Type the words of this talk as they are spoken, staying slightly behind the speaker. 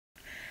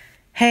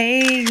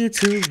Hey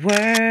YouTube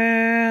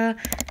world,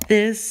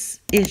 this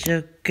is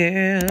your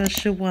girl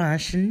Shawan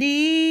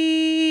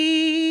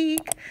Shenek.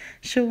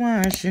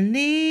 Shawan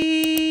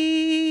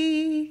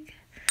Shenek.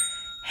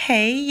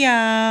 Hey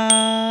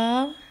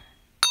y'all.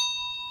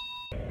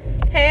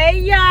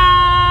 Hey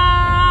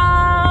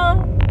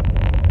y'all.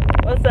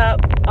 What's up?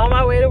 On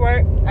my way to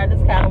work. I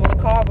just kind of want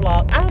a car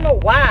vlog. I don't know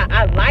why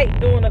I like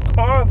doing a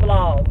car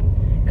vlog.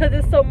 Because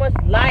it's so much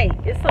light.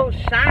 It's so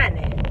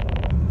shiny.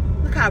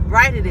 Look how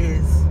bright it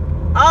is.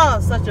 Oh,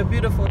 such a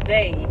beautiful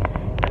day.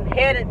 I'm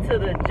headed to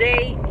the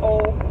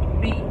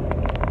J.O.B.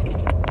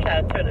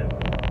 Try to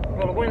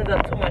roll the windows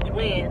up, too much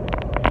wind.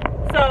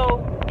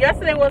 So,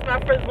 yesterday was my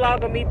first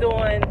vlog of me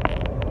doing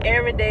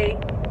every day,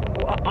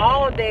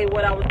 all day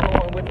what I was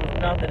doing, which was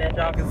nothing, as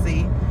y'all can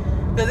see.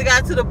 Because it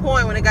got to the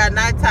point when it got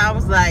nighttime, I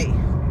was like,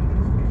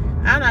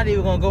 I'm not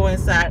even going to go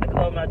inside to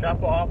close my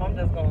drop off. I'm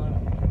just going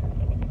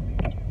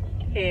to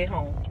head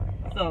home.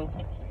 So,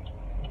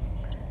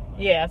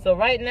 yeah, so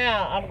right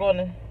now I'm going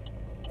to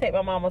take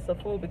my mama some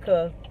food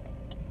because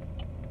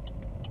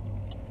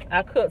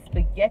I cooked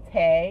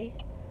spaghetti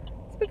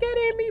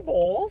and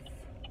meatballs.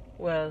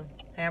 Well,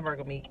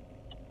 hamburger meat,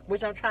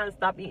 which I'm trying to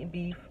stop eating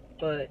beef,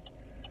 but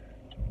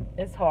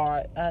it's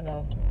hard. I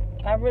know.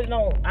 I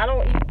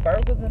don't eat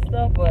burgers and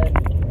stuff, but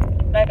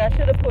like I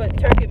should have put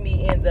turkey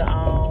meat in the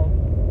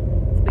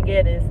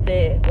spaghetti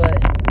instead.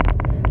 But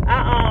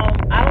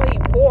I don't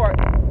eat pork.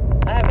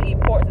 I haven't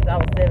eaten pork since I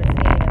was 17.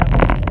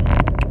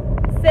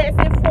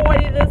 Sexy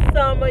 40 this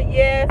summer,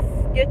 yes.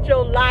 Get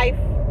your life.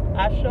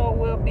 I sure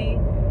will be.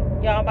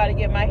 Y'all about to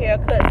get my hair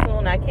cut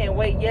soon. I can't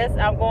wait. Yes,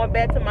 I'm going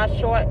back to my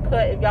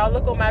shortcut. If y'all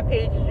look on my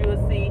pages, you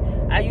will see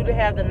I usually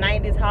have the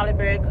 90s Holly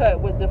Berry cut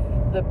with the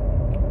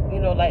you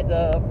know, like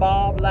the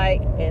bob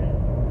like and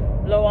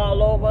low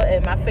all over,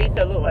 and my face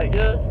that look like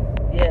this.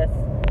 Yes,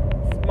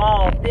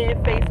 small thin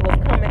face was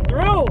coming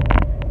through.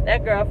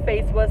 That girl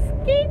face was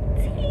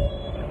skinty.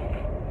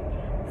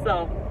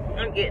 So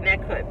I'm getting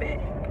that cut back.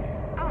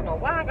 I don't know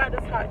why I got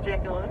this hot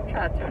jacket on. Let me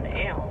try to turn the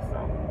air on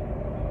some.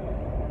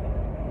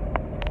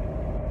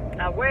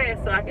 I wear it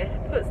so I can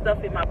put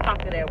stuff in my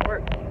pocket at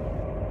work.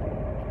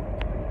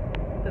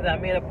 Cause I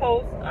made a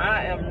post.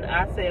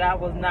 I said I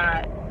was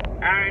not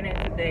ironing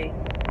today.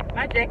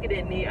 My jacket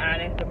didn't need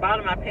ironing. The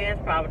bottom of my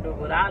pants probably do,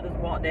 but I just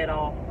want that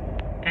off.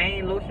 I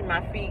ain't lotion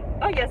my feet.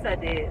 Oh yes I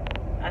did.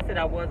 I said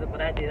I wasn't,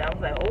 but I did. I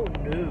was like, oh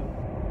no.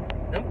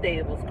 Them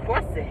days was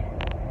crusty.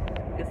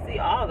 You can see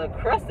all the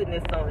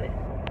crustiness on it.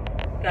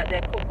 Got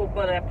that cocoa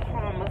butter at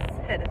Palmer's.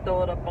 Had to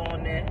throw it up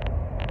on there.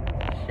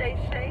 Shay.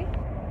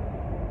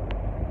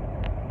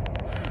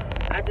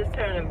 I just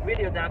turned the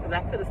video down because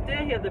I could have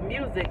still hear the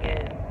music,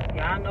 and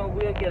y'all know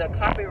we'll get a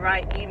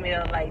copyright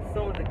email like as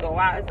soon as it go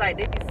out. It's like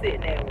they be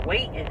sitting there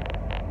waiting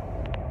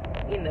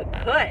in the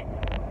cut.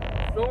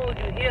 As soon as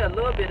you hear a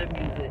little bit of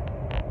music.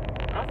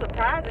 I'm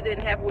surprised it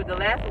didn't happen with the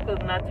last one because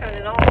when I turned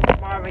it on, the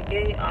Marvin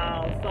Gaye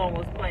song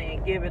was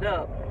playing, Give It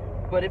Up.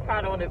 But it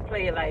probably only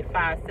played like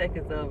 5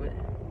 seconds of it.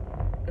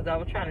 Because I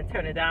was trying to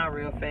turn it down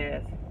real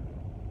fast.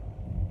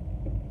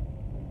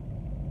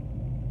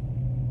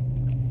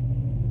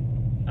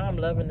 I'm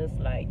loving this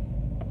light.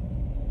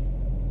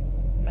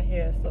 My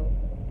hair is so...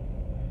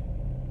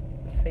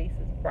 My face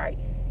is bright.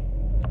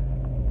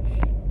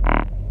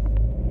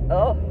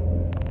 Oh,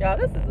 y'all,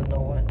 this is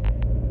annoying.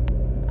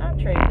 I'm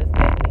trading this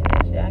back in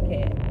this shit.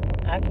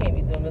 I can't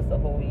be doing this a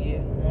whole year.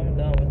 I'm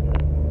done with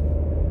this.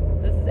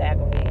 This is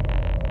aggravating.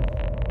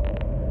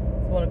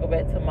 Just want to go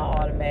back to my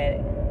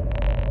automatic.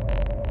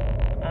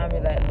 I be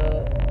like,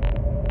 look,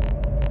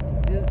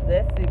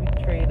 let's see if we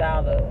can trade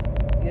out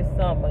this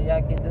summer.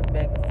 Y'all get this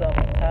back in summer.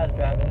 I'm tired of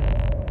driving this.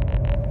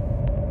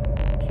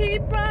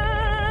 Keep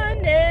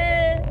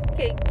running,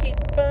 keep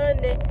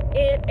running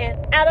in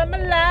and out of my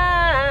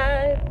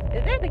life.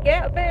 Is that the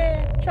Gap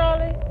Band,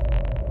 Charlie?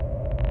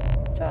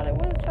 Charlie,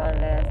 what's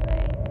Charlie's last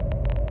name?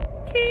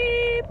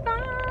 Keep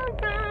on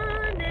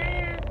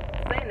running.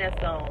 Sing that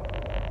song.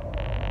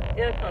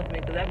 It'll come to me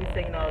because I be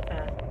singing all the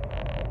time.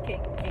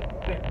 Keep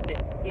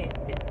running in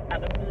and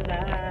out of my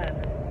life.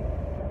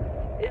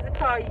 Is it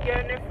called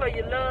Yearning for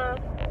Your Love?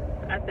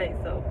 I think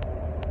so.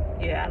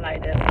 Yeah, I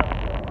like that song.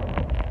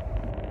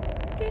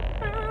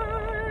 Keep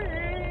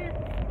running.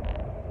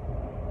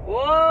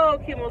 Whoa,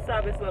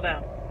 Kimosabe, slow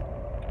down.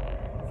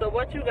 So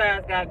what you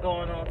guys got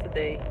going on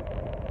today?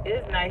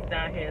 It's nice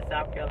down here in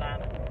South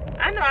Carolina.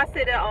 I know I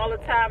say that all the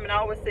time, and I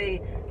always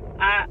say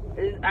I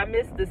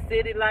miss the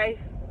city life.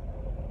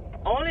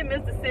 Only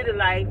miss the city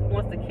life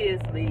once the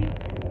kids leave.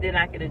 Then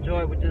I can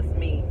enjoy it with just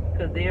me,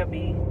 because they'll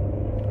be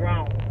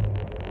grown.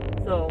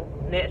 So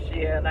next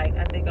year, like,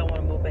 I think I want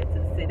to move back to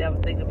the city. I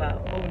was thinking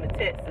about moving to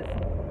Texas.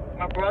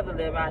 My brother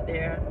live out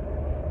there.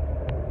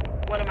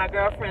 One of my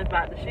girlfriends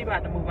she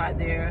about to move out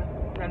there.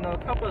 I know a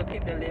couple of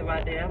people that live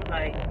out there. I'm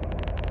like,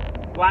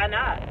 why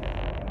not?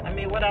 I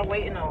mean, what I'm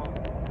waiting on?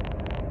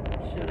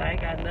 Shoot, I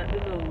ain't got nothing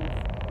to lose.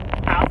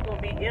 House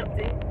gonna be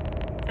empty.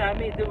 Tell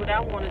me to do what I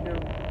want to do.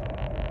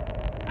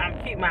 I'm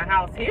keep my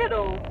house here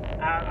though.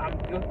 I'm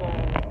just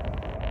gonna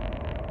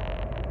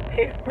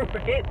pay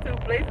rent 2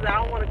 places.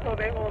 I don't want to come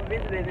back home and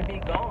visit it and be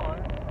gone.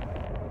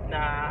 Nah,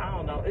 I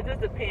don't know. It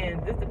just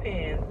depends. Just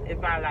depends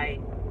if I like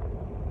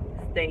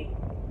stay.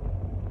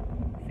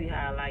 See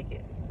how I like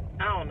it.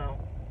 I don't know.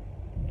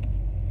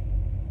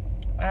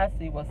 I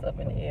see what's up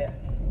in the air.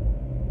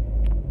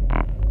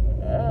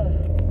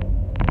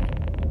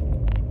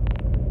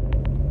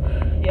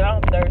 Yeah,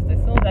 I'm thirsty. As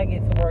soon as I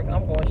get to work,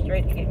 I'm going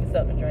straight to get me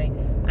something to drink.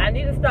 I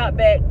need to stop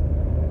back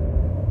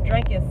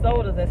drinking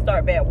sodas and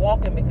start back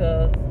walking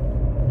because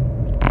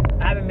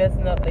I've been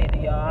messing up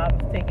lately, y'all. I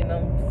was taking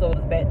them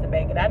sodas back to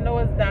back, and I know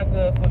it's not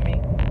good for me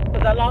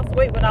because I lost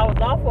weight when I was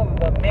off of it.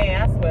 But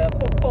man, I swear,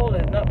 Coca-Cola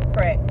is not for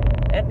crack.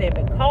 That thing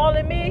been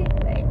calling me.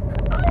 They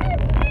calling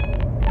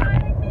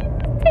me.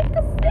 Just take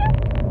a sip.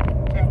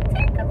 Just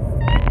take a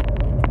sip.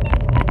 Take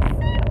a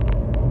sip.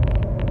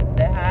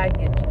 That's how I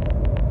get you.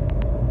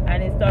 I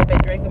need to start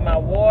back drinking my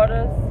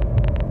waters.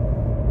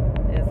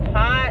 It's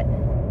hot.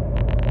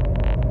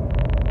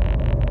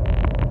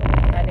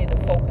 I need to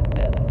focus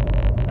better.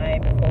 I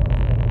ain't been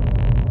focusing.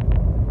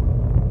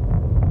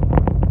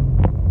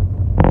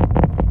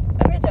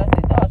 I bet y'all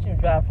say, dog, she was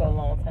driving for a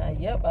long time.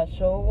 Yep, I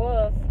sure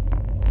was.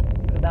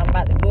 Because I'm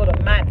about to go to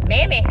my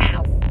mammy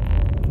house.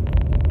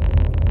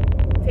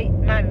 Take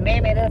my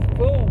mammy this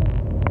food.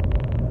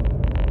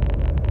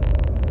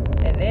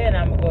 And then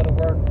I'm going to go to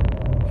work.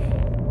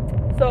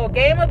 So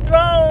Game of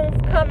Thrones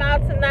come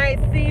out tonight,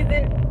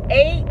 season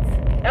 8,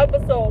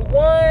 episode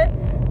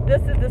 1.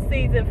 This is the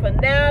season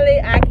finale.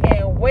 I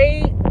can't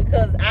wait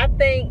because I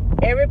think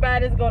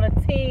everybody's gonna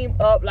team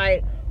up,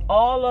 like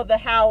all of the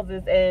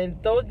houses. And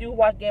those of you who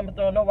watch Game of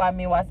Thrones know what I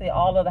mean when I say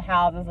all of the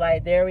houses,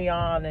 like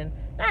Daryon and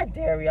not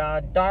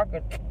Daryon,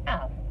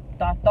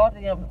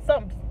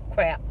 some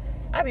crap.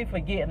 I be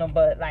forgetting them,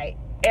 but like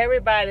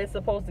everybody's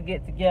supposed to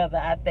get together,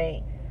 I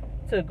think,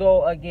 to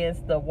go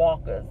against the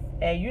walkers.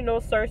 And you know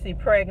Cersei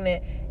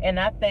pregnant, and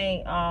I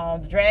think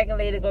the dragon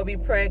lady gonna be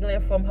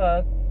pregnant from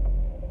her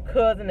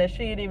cousin that she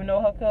didn't even know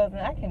her cousin.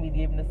 I can't be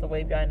giving this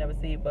away if y'all never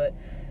see it, but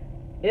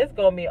it's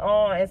gonna be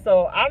on. And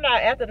so I'm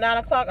not, after 9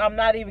 o'clock, I'm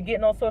not even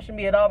getting on social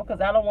media at all because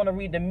I don't want to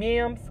read the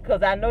memes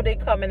because I know they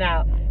coming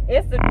out.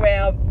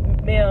 Instagram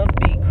memes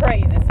be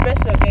crazy,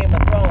 especially Game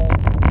of Thrones.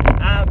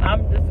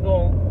 I'm just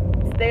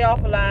gonna stay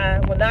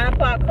offline. When 9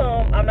 o'clock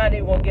come, I'm not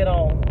even gonna get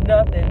on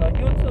nothing, no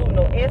YouTube,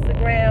 no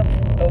Instagram,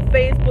 no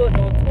Facebook,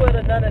 no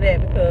Twitter, none of that,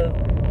 because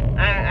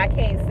I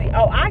can't see.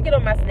 Oh, I get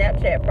on my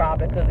Snapchat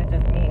probably because it's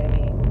just me and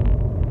me.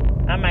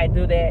 I might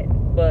do that,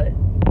 but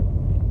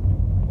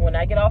when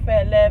I get off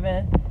at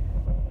 11,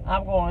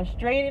 I'm going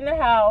straight in the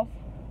house,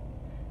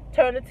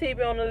 turn the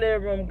TV on the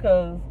living room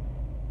because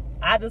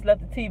I just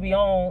left the TV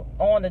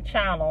on the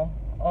channel,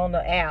 on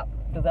the app,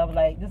 because I was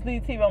like, just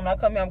leave the TV on when I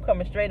come here. I'm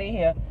coming straight in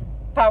here.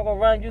 Probably gonna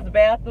run, use the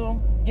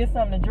bathroom, get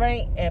something to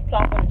drink, and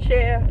plop on the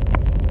chair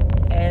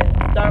and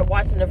start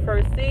watching the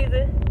first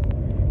season.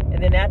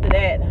 And then after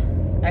that,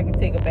 I can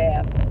take a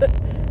bath.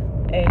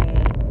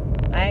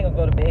 And I ain't gonna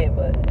go to bed,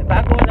 but if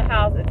I go in the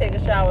house and take a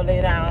shower,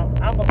 lay down,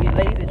 I'm gonna be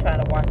lazy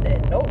trying to watch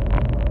that. Nope.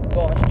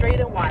 Going straight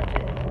and watch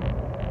it.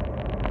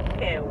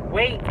 Can't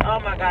wait. Oh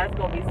my God, it's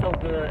gonna be so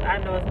good. I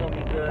know it's gonna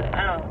be good.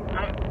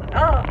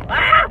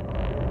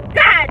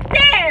 God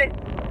damn!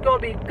 It's gonna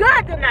be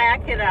good tonight. I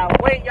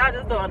cannot wait. Y'all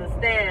just don't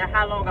understand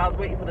how long I was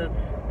waiting for this.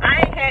 I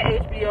ain't had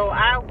HBO.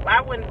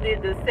 I went and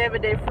did the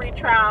 7-day free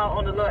trial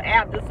on the little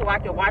app just so I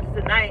could watch it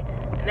tonight.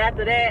 And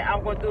after that,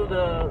 I'm going to do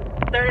the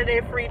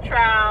 30-day free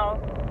trial.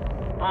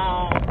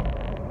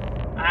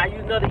 I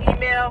use another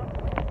email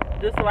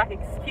just so I can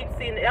keep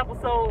seeing the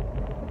episode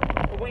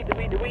week to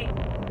week to week.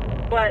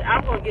 But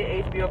I'm going to get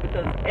HBO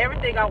because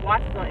everything I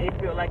watch is on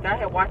HBO. Like, I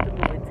had watched the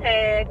movie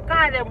Tag.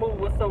 God, that movie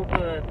was so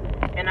good.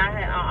 And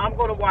I'm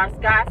going to watch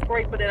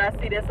Skyscraper that I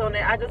see that's on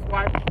there. I just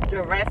watched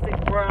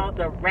Jurassic World,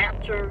 The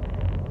Rapture,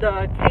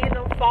 The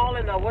Kingdom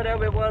Fallen, or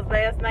whatever it was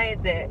last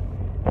night that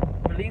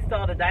released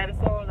all the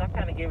dinosaurs. I'm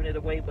kind of giving it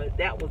away, but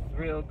that was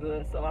real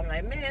good. So I'm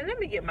like, man, let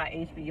me get my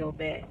HBO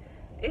back.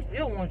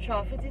 HBO won't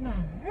charge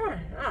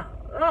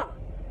 $59.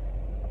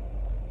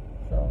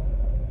 So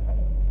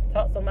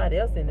talk somebody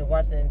else into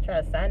watching and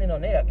try to sign in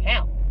on their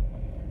account.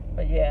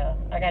 But yeah,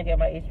 I gotta get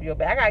my HBO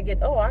back. I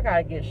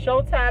gotta get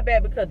Showtime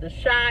back because The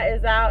Chi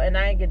is out and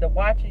I ain't get to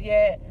watch it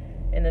yet.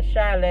 And The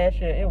Chi last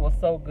year, it was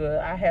so good.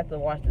 I have to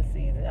watch the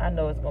season. I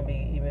know it's gonna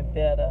be even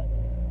better.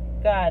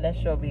 God, that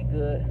show be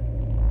good.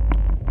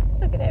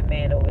 Look at that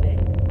man over there.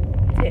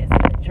 Testing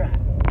and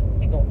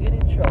driving. He gonna get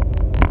in trouble.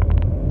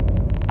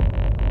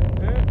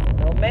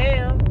 No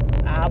ma'am.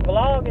 I'll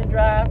vlog and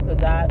drive because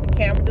the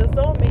camera just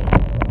on me.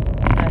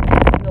 I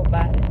don't see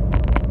nobody.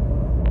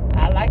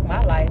 I like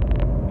my life.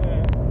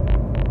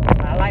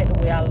 I like the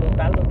way I look.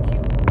 I look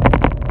cute.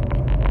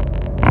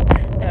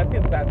 Now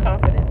people got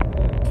confidence.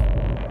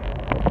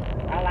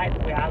 I like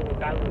the way I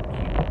look. I look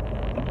cute.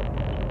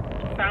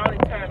 Finally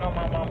turned on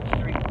my mama's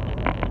street.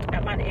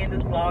 I'm about to end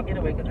this vlog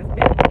anyway because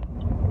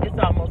it's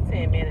almost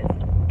 10 minutes.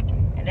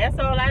 And that's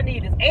all I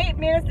need is 8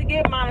 minutes to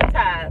get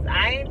monetized.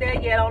 I ain't there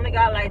yet. I only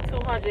got like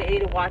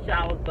 280 watch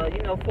hours, but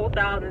you know,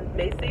 4,000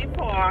 may seem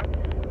far.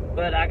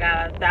 But I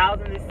got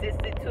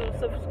 1,062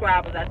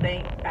 subscribers, I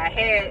think. I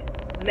had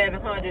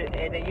 1,100,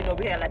 and then, you know,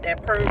 we had like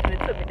that purge, and it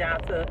took me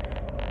down to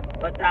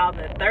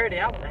 1,030.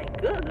 I was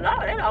like, good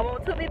Lord, that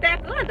almost took me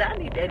back under. I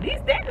need at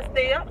least that to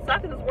stay up so I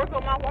can just work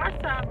on my watch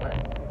time.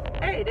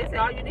 But hey, they say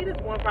all you need is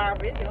one viral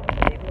video,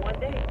 maybe one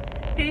day.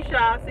 Peace,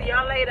 y'all. See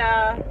y'all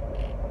later.